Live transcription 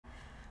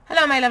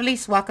Hello my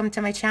lovelies, welcome to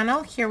my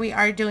channel. Here we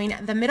are doing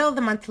the middle of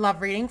the month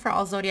love reading for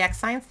all zodiac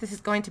signs. This is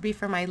going to be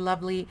for my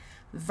lovely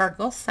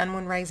Virgo, Sun,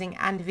 Moon, Rising,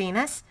 and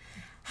Venus.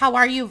 How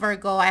are you,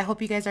 Virgo? I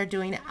hope you guys are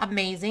doing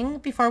amazing.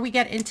 Before we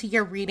get into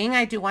your reading,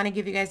 I do want to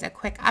give you guys a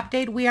quick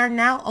update. We are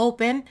now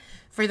open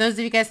for those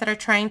of you guys that are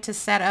trying to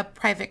set up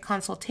private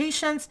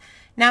consultations.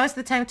 Now is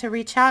the time to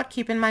reach out.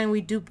 Keep in mind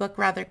we do book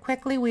rather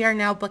quickly. We are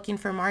now booking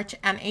for March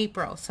and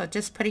April, so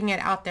just putting it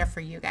out there for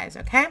you guys,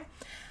 okay?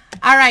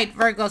 All right,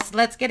 Virgos,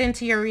 let's get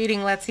into your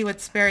reading. Let's see what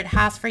Spirit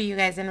has for you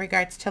guys in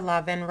regards to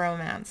love and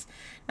romance.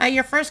 Now,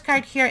 your first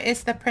card here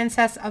is the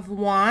Princess of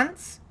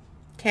Wands,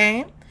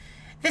 okay?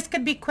 This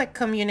could be quick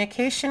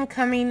communication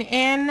coming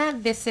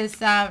in. This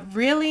is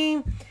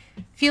really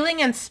feeling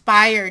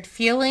inspired,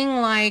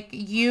 feeling like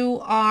you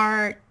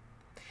are...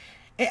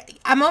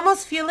 I'm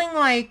almost feeling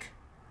like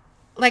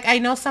I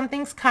know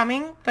something's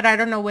coming, but I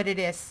don't know what it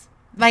is.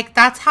 Like,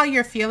 that's how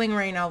you're feeling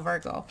right now,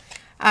 Virgo.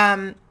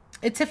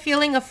 It's a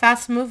feeling of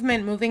fast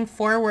movement, moving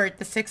forward,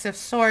 the Six of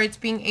Swords,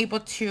 being able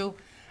to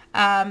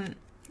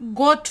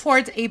go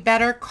towards a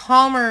better,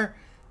 calmer,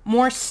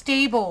 more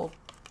stable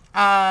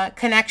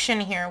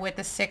connection here with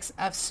the Six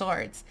of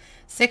Swords.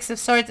 Six of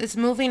Swords is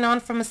moving on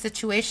from a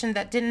situation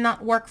that did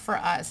not work for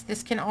us.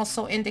 This can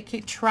also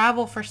indicate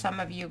travel for some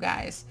of you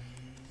guys.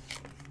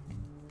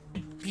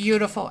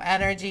 Beautiful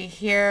energy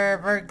here,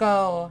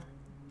 Virgo.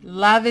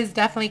 Love is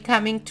definitely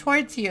coming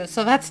towards you.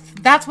 So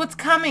that's what's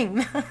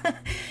coming.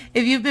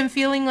 If you've been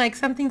feeling like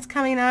something's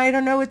coming, I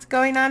don't know what's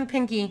going on,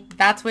 Pinky.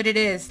 That's what it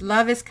is.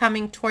 Love is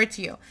coming towards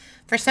you.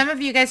 For some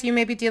of you guys, you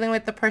may be dealing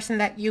with the person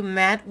that you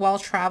met while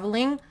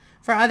traveling.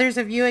 For others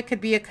of you, it could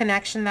be a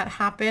connection that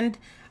happened,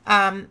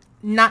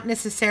 not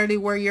necessarily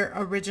where you're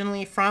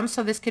originally from.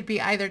 So this could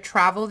be either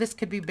travel. This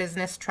could be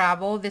business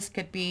travel. This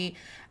could be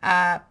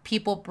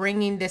people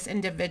bringing this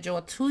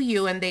individual to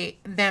you and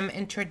them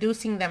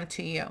introducing them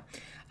to you.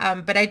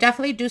 But I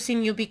definitely do see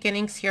new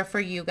beginnings here for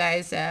you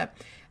guys.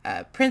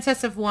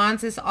 Princess of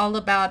Wands is all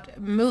about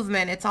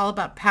movement. It's all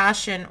about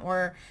passion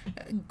or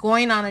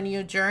going on a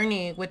new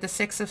journey. With the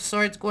Six of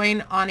Swords,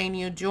 going on a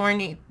new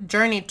journey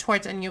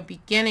towards a new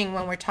beginning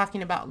when we're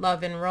talking about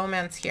love and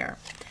romance here.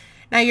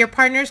 Now, your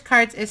partner's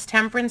cards is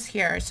Temperance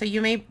here. So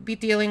you may be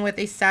dealing with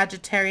a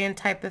Sagittarian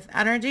type of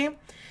energy.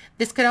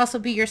 This could also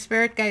be your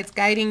spirit guides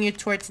guiding you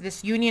towards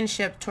this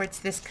unionship,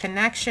 towards this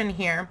connection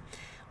here.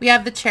 We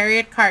have the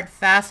Chariot card,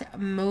 fast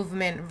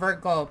movement,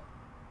 Virgo.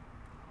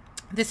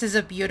 This is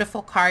a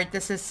beautiful card.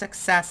 This is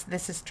success.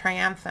 This is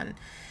triumphant.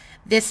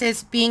 This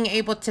is being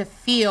able to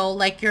feel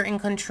like you're in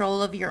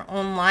control of your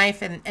own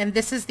life. And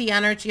this is the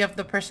energy of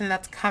the person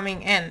that's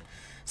coming in.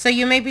 So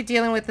you may be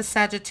dealing with a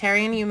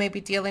Sagittarian. You may be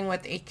dealing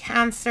with a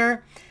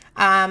Cancer.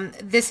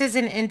 This is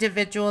an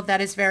individual that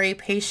is very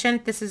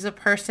patient. This is a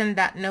person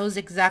that knows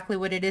exactly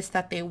what it is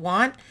that they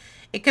want.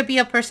 It could be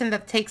a person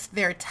that takes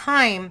their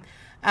time.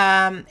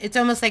 It's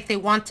almost like they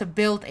want to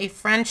build a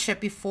friendship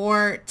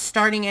before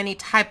starting any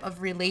type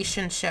of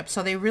relationship.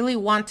 So they really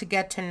want to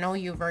get to know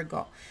you,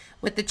 Virgo.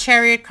 With the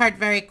Chariot card,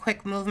 very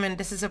quick movement.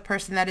 This is a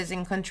person that is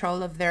in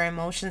control of their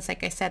emotions.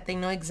 Like I said, they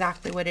know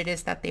exactly what it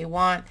is that they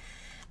want.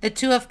 The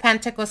Two of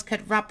Pentacles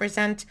could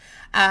represent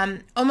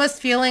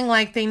almost feeling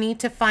like they need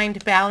to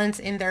find balance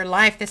in their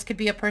life. This could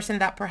be a person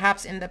that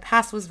perhaps in the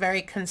past was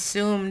very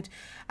consumed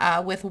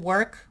with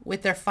work,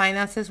 with their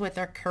finances, with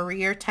their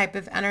career type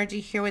of energy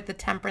here with the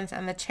Temperance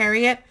and the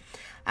Chariot.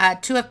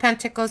 Two of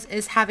Pentacles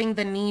is having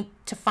the need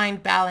to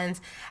find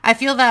balance. I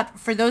feel that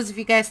for those of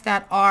you guys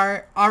that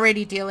are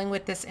already dealing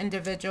with this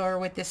individual or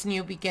with this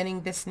new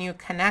beginning, this new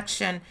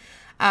connection,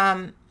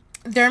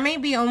 there may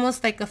be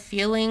almost like a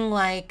feeling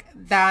like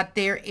that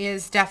there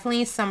is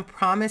definitely some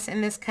promise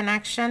in this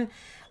connection,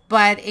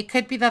 but it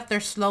could be that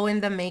they're slow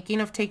in the making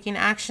of taking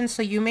action.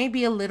 So you may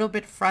be a little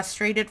bit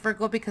frustrated,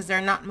 Virgo, because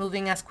they're not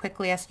moving as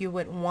quickly as you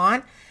would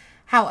want.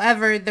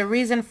 However, the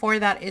reason for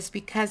that is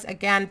because,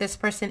 again, this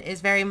person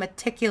is very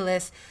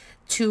meticulous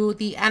to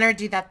the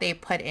energy that they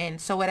put in.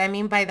 So what I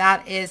mean by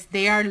that is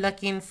they are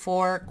looking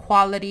for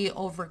quality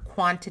over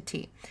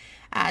quantity.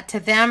 To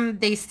them,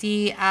 they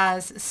see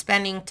as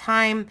spending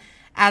time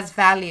as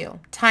value.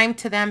 Time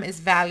to them is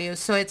value.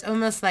 So it's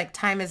almost like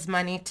time is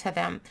money to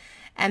them.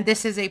 And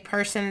this is a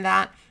person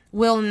that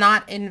will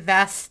not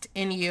invest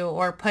in you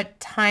or put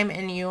time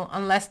in you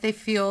unless they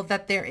feel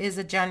that there is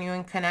a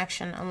genuine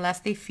connection, unless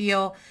they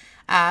feel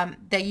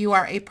that you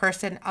are a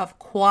person of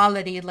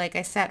quality, like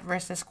I said,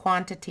 versus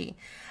quantity.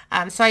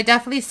 So I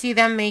definitely see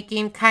them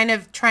kind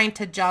of trying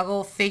to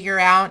juggle, figure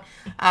out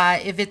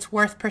if it's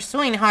worth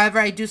pursuing. However,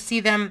 I do see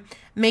them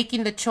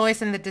making the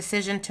choice and the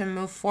decision to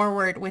move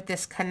forward with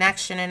this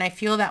connection. And I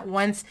feel that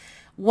once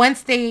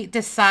they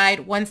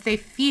decide, once they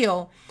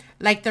feel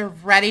like they're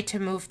ready to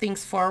move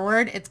things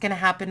forward, it's going to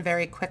happen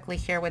very quickly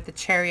here with the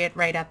Chariot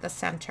right at the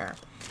center.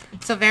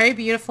 So very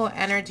beautiful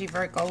energy,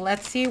 Virgo.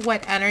 Let's see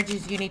what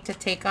energies you need to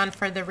take on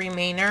for the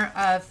remainder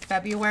of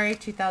February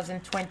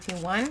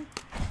 2021.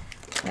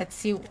 Let's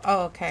see.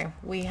 Oh, okay.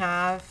 We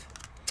have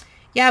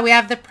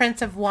the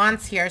Prince of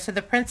Wands here. So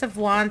the Prince of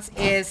Wands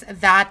is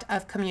that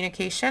of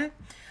communication.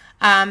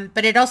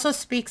 But it also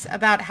speaks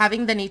about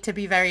having the need to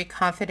be very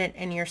confident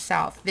in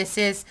yourself. This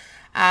is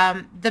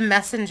the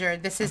messenger.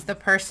 This is the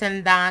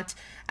person that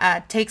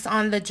takes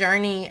on the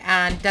journey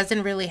and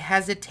doesn't really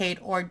hesitate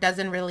or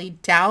doesn't really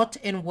doubt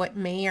in what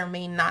may or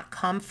may not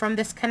come from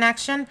this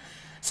connection.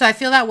 So I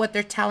feel that what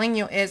they're telling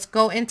you is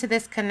go into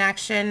this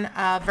connection,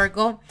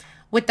 Virgo,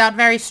 without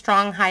very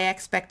strong, high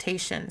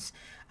expectations.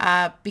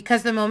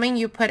 Because the moment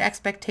you put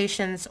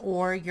expectations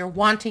or you're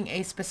wanting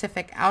a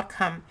specific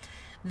outcome,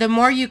 the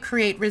more you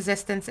create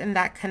resistance in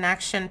that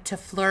connection to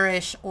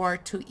flourish or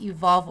to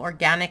evolve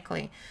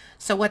organically.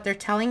 So what they're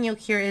telling you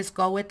here is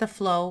go with the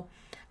flow.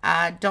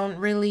 Don't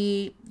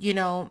really,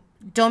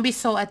 don't be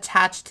so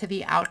attached to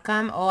the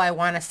outcome. Oh, I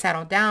want to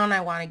settle down.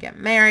 I want to get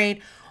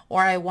married,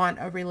 or I want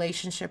a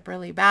relationship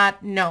really bad.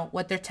 No,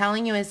 what they're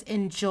telling you is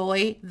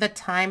enjoy the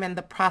time and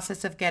the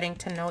process of getting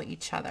to know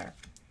each other.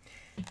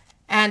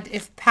 And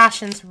if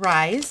passions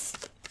rise,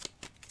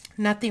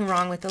 nothing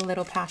wrong with a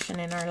little passion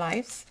in our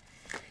lives.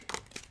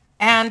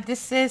 And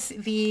this is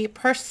the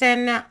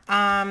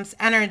person's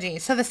energy.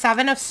 So the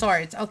Seven of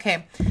Swords.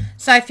 Okay.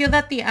 So I feel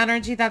that the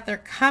energy that they're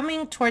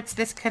coming towards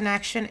this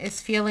connection is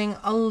feeling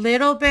a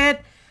little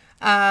bit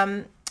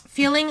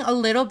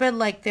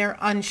like they're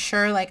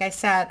unsure. Like I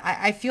said,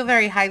 I feel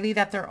very highly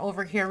that they're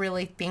over here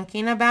really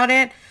thinking about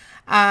it.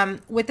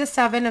 With the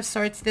Seven of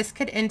Swords, this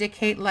could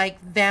indicate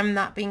like them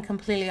not being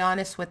completely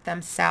honest with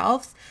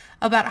themselves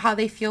about how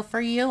they feel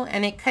for you.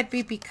 And it could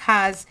be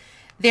because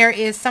there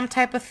is some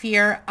type of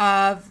fear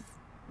of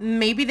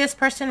maybe this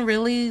person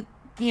really,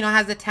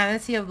 has a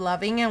tendency of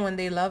loving, and when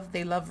they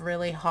love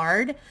really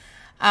hard.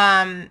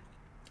 And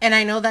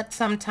I know that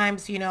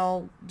sometimes,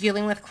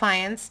 dealing with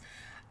clients,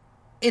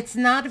 it's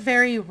not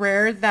very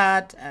rare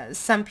that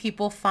some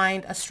people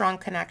find a strong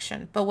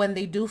connection. But when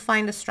they do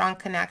find a strong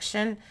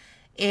connection,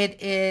 it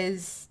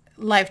is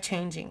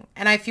life-changing.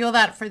 And I feel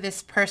that for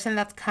this person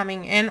that's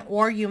coming in,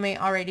 or you may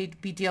already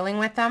be dealing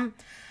with them,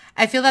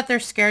 I feel that they're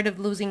scared of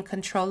losing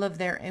control of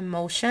their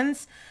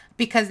emotions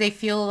because they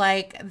feel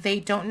like they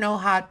don't know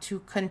how to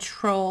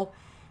control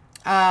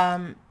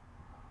either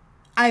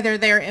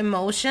their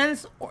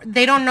emotions, or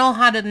they don't know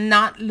how to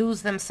not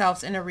lose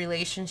themselves in a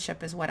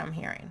relationship is what I'm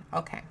hearing.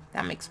 Okay,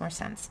 that makes more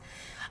sense.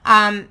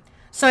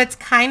 So it's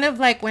kind of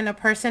like when a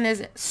person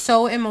is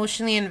so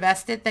emotionally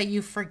invested that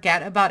you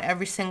forget about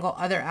every single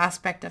other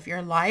aspect of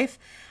your life.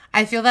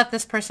 I feel that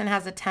this person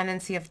has a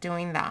tendency of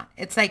doing that.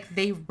 It's like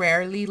they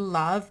rarely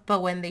love,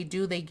 but when they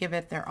do, they give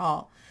it their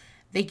all.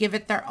 They give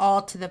it their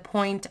all to the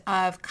point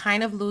of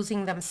kind of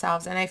losing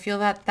themselves. And I feel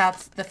that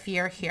that's the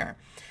fear here.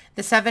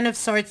 The Seven of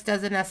Swords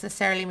doesn't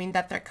necessarily mean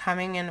that they're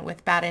coming in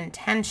with bad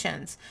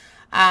intentions.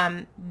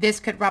 This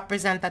could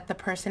represent that the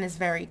person is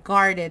very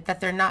guarded,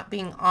 that they're not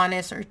being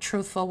honest or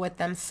truthful with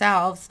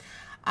themselves.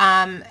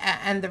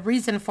 And the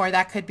reason for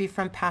that could be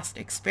from past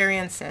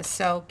experiences.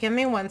 So give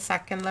me 1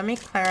 second. Let me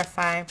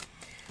clarify.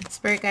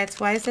 Spirit guides,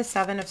 why is the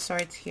Seven of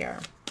Swords here?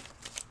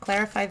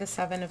 Clarify the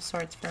Seven of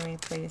Swords for me,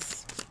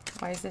 please.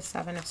 Why is the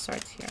Seven of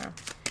Swords here?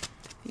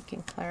 If you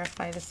can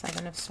clarify the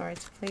Seven of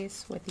Swords,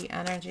 please, with the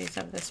energies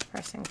of this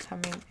person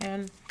coming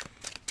in.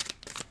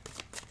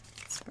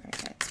 Spirit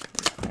guides,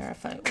 please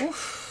clarify.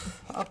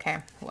 Oof. Okay,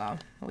 well,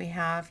 we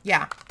have,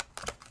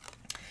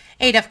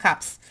 Eight of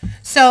Cups.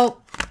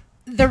 So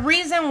the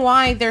reason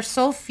why they're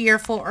so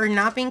fearful or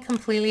not being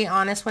completely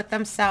honest with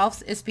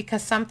themselves is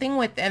because something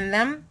within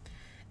them,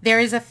 there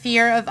is a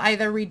fear of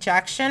either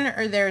rejection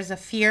or there is a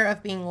fear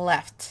of being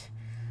left.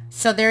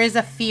 So there is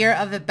a fear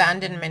of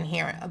abandonment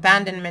here,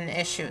 abandonment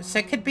issues. So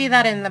it could be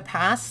that in the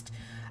past,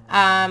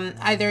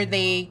 either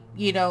they,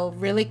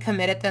 really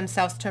committed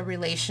themselves to a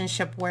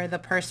relationship where the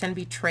person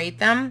betrayed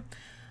them,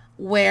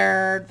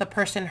 where the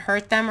person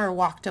hurt them or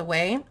walked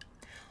away,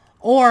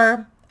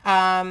 or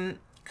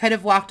could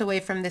have walked away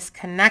from this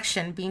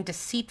connection being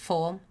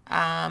deceitful.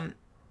 I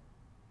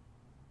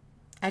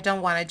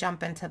don't want to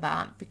jump into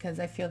that because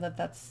I feel that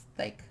that's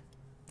like,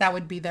 that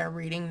would be their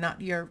reading,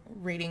 not your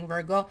reading,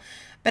 Virgo.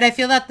 But I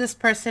feel that this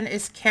person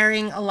is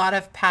carrying a lot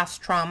of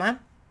past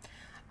trauma.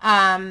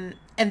 And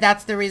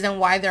that's the reason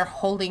why they're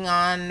holding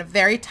on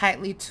very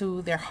tightly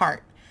to their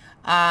heart.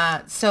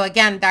 So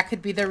again, that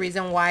could be the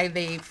reason why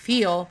they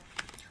feel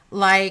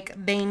like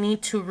they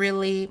need to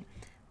really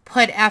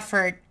put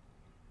effort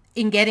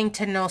in getting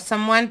to know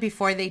someone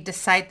before they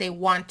decide they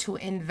want to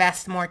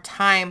invest more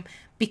time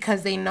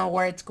because they know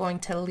where it's going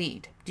to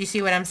lead. Do you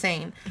see what I'm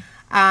saying?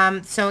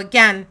 So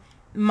again,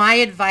 my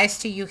advice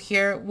to you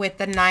here with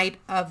the Knight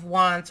of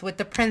Wands, with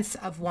the Prince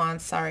of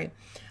Wands,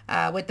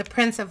 with the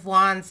Prince of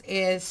Wands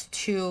is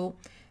to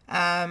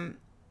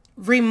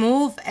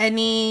remove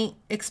any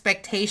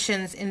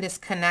expectations in this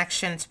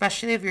connection,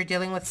 especially if you're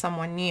dealing with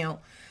someone new.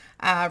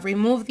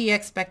 Remove the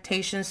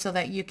expectations so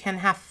that you can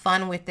have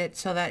fun with it,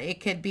 so that it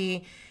could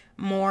be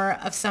more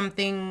of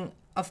something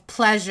of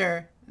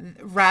pleasure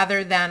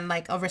rather than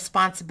like a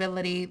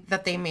responsibility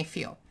that they may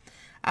feel.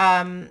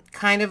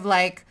 Kind of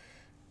like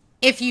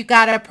If you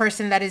got a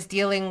person that is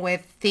dealing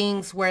with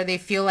things where they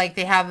feel like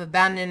they have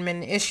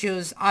abandonment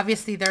issues,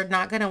 obviously they're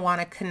not going to want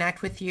to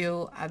connect with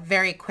you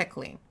very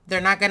quickly. They're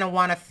not going to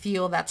want to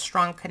feel that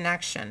strong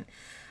connection.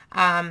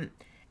 And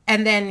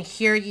then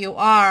here you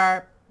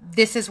are,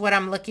 this is what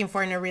I'm looking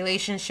for in a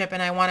relationship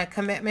and I want a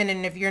commitment.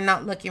 And if you're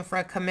not looking for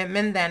a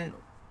commitment, then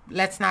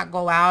let's not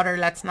go out or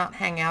let's not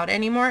hang out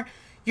anymore.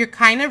 You're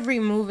kind of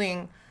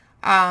removing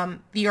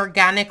the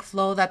organic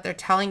flow that they're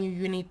telling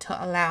you need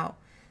to allow.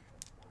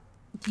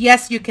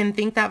 Yes, you can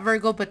think that,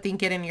 Virgo, but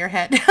think it in your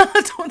head.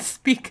 Don't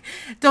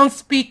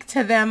speak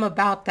to them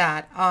about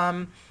that.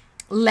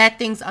 Let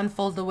things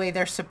unfold the way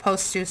they're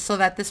supposed to so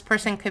that this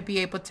person could be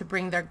able to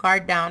bring their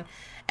guard down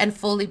and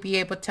fully be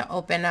able to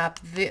open up.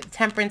 The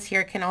Temperance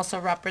here can also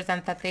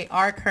represent that they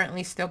are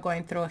currently still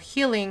going through a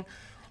healing,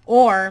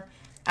 or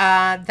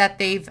that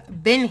they've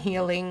been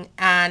healing,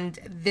 and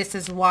this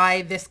is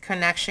why this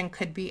connection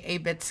could be a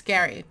bit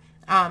scary.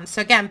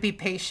 So again, be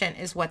patient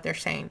is what they're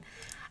saying.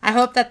 I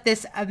hope that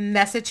this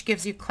message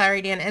gives you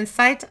clarity and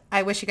insight.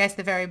 I wish you guys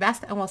the very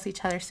best, and we'll see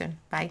each other soon.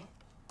 Bye.